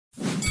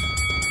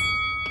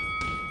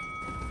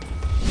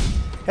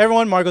Hey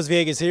everyone, Vargas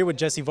Villegas here with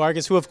Jessie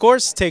Vargas, who of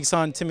course takes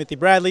on Timothy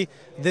Bradley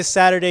this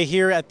Saturday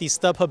here at the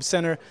StubHub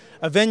Center,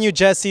 a venue,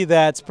 Jessie,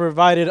 that's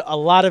provided a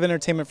lot of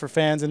entertainment for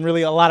fans and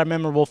really a lot of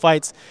memorable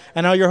fights.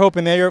 And now you're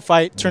hoping that your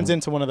fight turns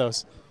into one of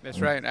those. That's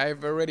right.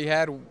 I've already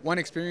had one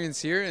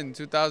experience here in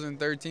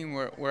 2013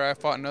 where I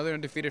fought another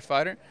undefeated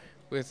fighter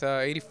with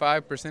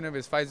 85% of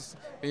his fights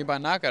being by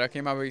knockout. I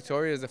came out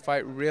victorious. The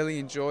fight really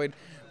enjoyed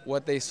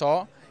what they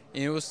saw,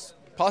 and it was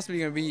possibly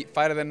going to be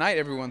fight of the night,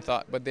 everyone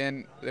thought. But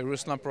then the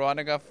Ruslan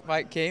Provodnikov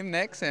fight came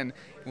next, and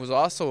it was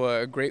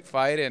also a great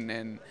fight,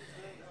 and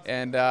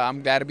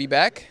I'm glad to be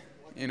back.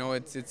 You know,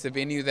 it's a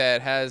venue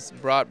that has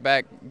brought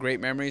back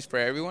great memories for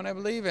everyone, I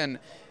believe, and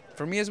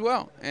for me as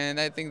well. And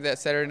I think that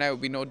Saturday night will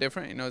be no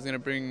different. You know,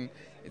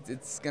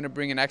 it's going to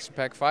bring an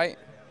action-packed fight,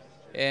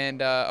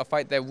 and a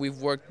fight that we've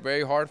worked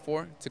very hard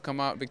for to come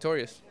out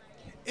victorious.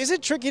 Is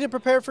it tricky to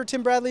prepare for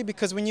Tim Bradley?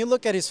 Because when you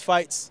look at his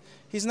fights,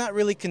 he's not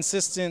really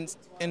consistent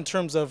in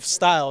terms of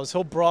styles.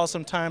 He'll brawl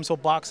sometimes, he'll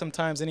box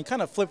sometimes, and he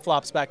kind of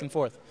flip-flops back and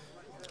forth.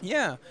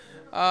 Yeah,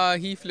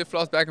 he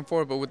flip-flops back and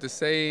forth, but with the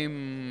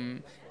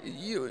same,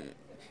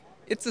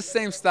 it's the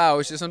same style.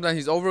 It's just sometimes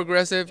he's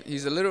over-aggressive,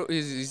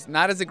 he's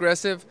not as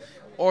aggressive,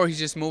 or he's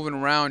just moving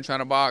around trying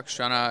to box,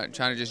 trying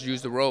to just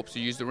use the ropes or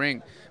use the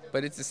ring.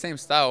 But it's the same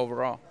style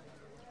overall.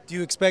 Do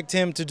you expect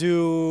him to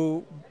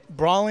do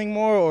brawling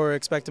more, or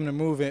expect him to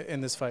move in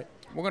this fight?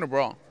 We're gonna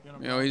brawl.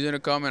 You know, he's gonna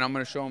come, and I'm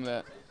gonna show him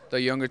that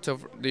the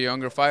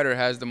younger fighter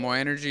has the more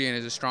energy and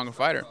is a stronger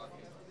fighter.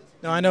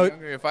 Now I know the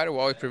younger fighter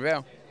will always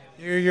prevail.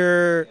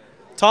 You're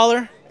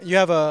taller. You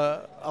have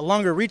a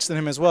longer reach than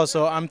him as well.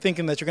 So I'm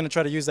thinking that you're gonna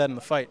try to use that in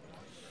the fight.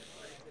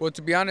 Well,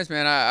 to be honest,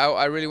 man,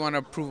 I really want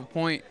to prove a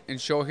point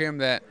and show him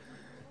that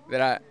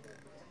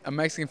a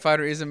Mexican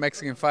fighter is a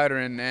Mexican fighter,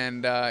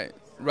 and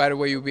right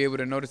away you'll be able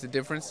to notice the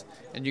difference,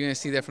 and you're gonna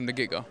see that from the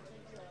get-go.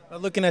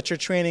 Looking at your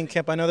training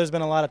camp, I know there's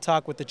been a lot of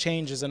talk with the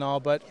changes and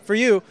all, but for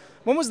you,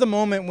 when was the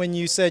moment when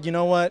you said, you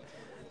know what,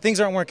 things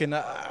aren't working,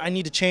 I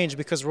need to change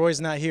because Roy's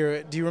not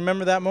here? Do you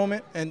remember that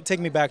moment? And take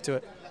me back to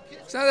it.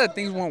 It's not that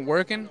things weren't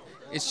working,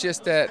 it's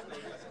just that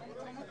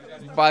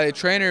by the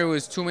trainer it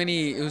was too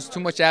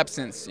much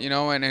absence, you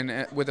know,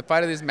 and with a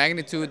fight of this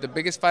magnitude, the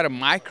biggest fight of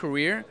my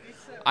career,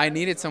 I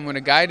needed someone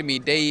to guide me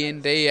day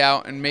in, day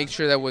out, and make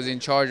sure that I was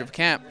in charge of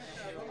camp.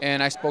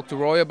 And I spoke to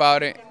Roy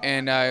about it,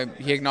 and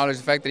he acknowledged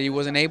the fact that he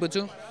wasn't able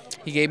to.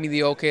 He gave me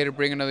the okay to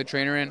bring another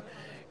trainer in,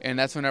 and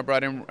that's when I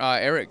brought in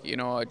Eric. You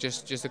know,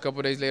 just a couple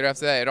of days later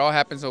after that. It all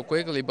happened so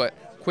quickly but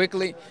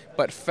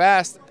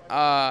fast.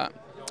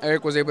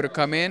 Eric was able to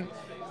come in,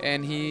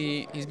 and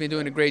he's been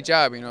doing a great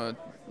job. You know,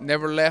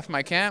 never left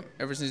my camp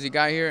ever since he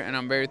got here, and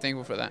I'm very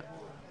thankful for that.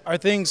 Are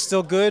things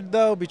still good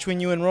though between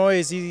you and Roy?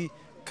 Is he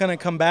gonna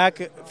come back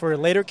for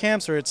later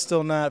camps, or it's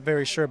still not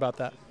very sure about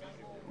that?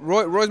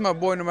 Roy's my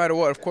boy no matter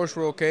what. Of course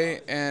we're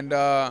okay, and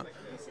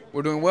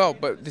we're doing well.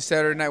 But this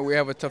Saturday night we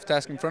have a tough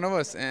task in front of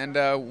us, and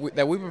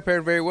that we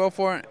prepared very well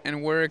for,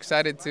 and we're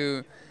excited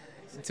to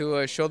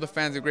show the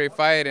fans a great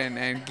fight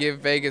and give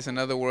Vegas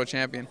another world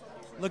champion.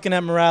 Looking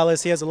at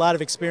Morales, he has a lot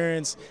of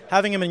experience.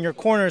 Having him in your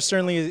corner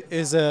certainly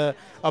is a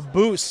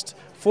boost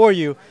for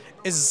you.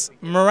 Is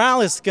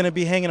Morales going to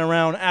be hanging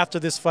around after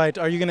this fight?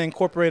 Are you going to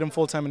incorporate him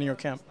full-time into your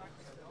camp?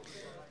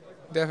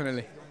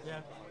 Definitely.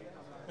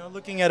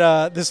 Looking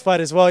at this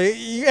fight as well,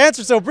 you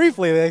answered so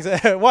briefly.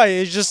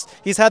 Why?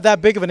 He's had that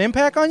big of an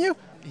impact on you?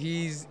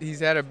 He's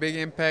had a big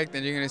impact,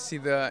 and you're gonna see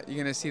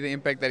the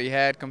impact that he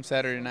had come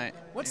Saturday night.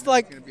 It's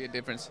gonna be a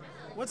difference.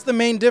 What's the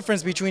main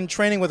difference between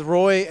training with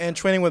Roy and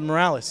training with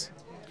Morales?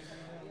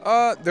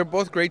 They're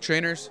both great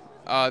trainers.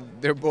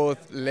 They're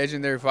both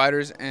legendary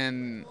fighters,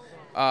 and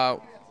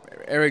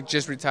Eric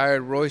just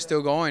retired. Roy's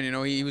still going. You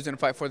know, he was gonna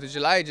fight 4th of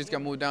July. He just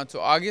got moved down to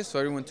August. So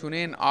everyone tune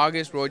in.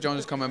 August, Roy Jones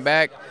is coming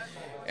back,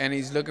 and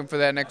he's looking for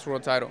that next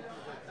world title.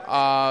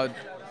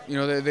 You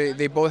know,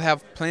 they both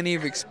have plenty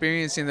of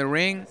experience in the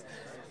ring,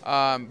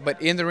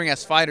 but in the ring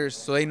as fighters,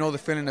 so they know the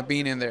feeling of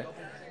being in there,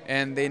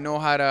 and they know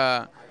how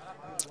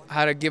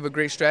to give a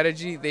great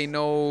strategy. They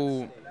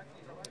know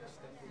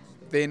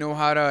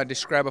how to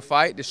describe a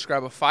fight,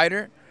 describe a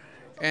fighter,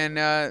 and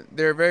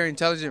they're very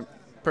intelligent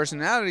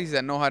personalities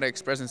that know how to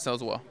express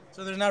themselves well.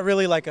 So there's not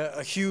really like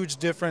a huge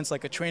difference,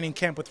 like a training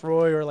camp with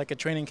Roy or like a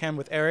training camp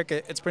with Eric.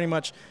 It's pretty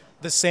much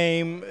the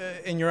same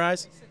in your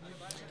eyes?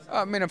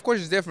 I mean, of course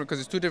it's different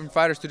because it's two different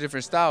fighters, two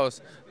different styles.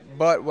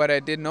 But what I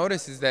did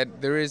notice is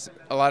that there is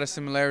a lot of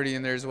similarity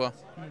in there as well.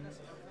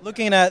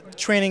 Looking at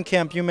training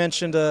camp, you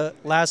mentioned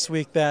last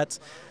week that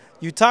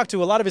you talked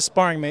to a lot of his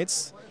sparring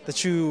mates,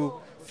 that you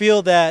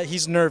feel that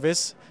he's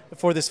nervous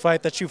for this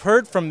fight, that you've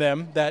heard from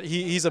them that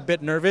he's a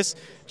bit nervous.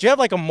 Do you have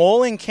like a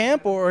mole in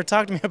camp, or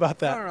talk to me about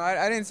that? No,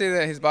 I didn't say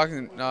that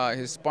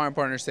his sparring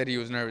partner said he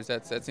was nervous.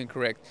 That's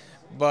incorrect.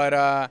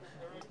 But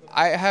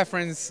I have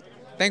friends.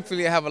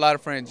 Thankfully, I have a lot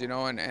of friends, you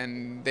know,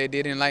 and they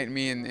did enlighten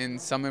me in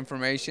some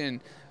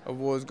information of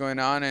what was going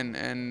on.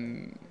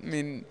 And I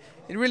mean,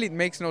 it really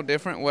makes no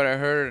difference what I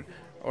heard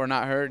or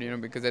not heard, you know,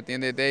 because at the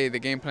end of the day, the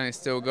game plan is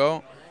still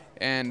go.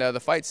 And the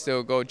fights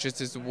still go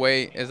just as the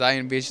way as I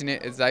envision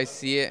it, as I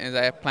see it, as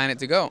I plan it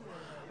to go.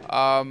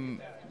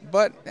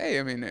 But hey,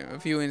 I mean, a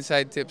few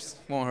inside tips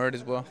won't hurt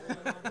as well.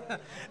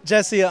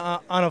 Jessie,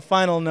 on a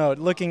final note,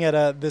 looking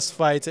at this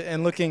fight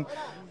and looking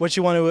what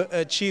you want to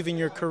achieve in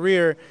your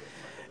career,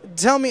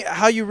 tell me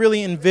how you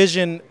really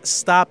envision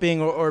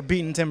stopping or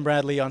beating Tim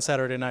Bradley on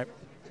Saturday night.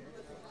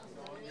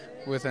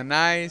 With a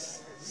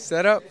nice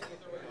setup,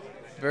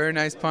 very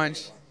nice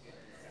punch,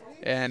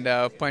 and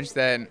a punch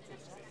that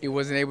he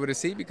wasn't able to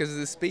see because of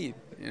the speed,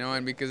 you know,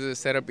 and because of the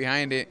setup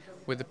behind it,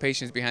 with the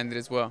patience behind it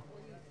as well.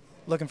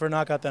 Looking for a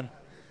knockout then?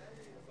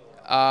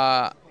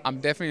 I'm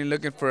definitely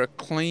looking for a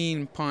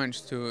clean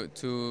punch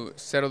to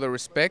settle the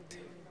respect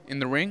in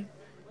the ring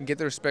and get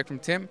the respect from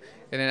Tim,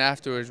 and then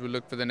afterwards we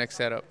look for the next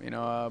setup, you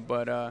know.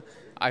 But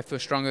I feel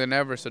stronger than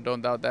ever, so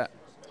don't doubt that.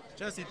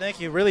 Jessie,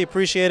 thank you. Really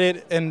appreciate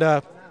it, and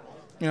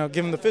you know,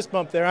 give him the fist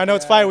bump there. I know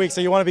it's fight week, so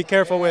you want to be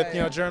careful with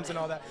germs and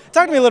all that.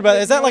 Talk to me a little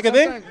bit. Is that like a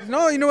thing?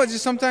 No, you know what?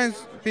 Just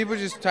sometimes people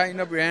just tighten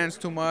up your hands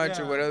too much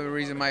or whatever the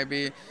reason might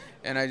be,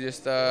 and I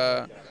just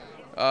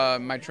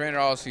my trainer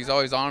also, he's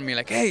always on me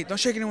like, hey, don't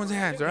shake anyone's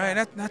hands, all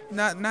right?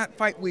 Not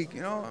fight week,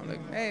 you know. I'm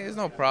like, hey, there's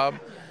no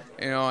problem,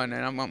 you know. And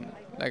then I'm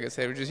like I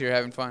said, we're just here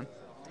having fun.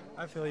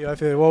 I feel you. I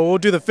feel you. Well, we'll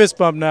do the fist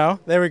bump now.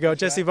 There we go.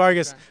 Jessie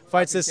Vargas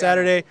fights this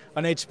Saturday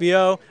on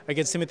HBO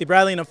against Timothy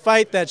Bradley in a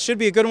fight that should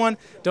be a good one.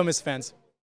 Don't miss, fans.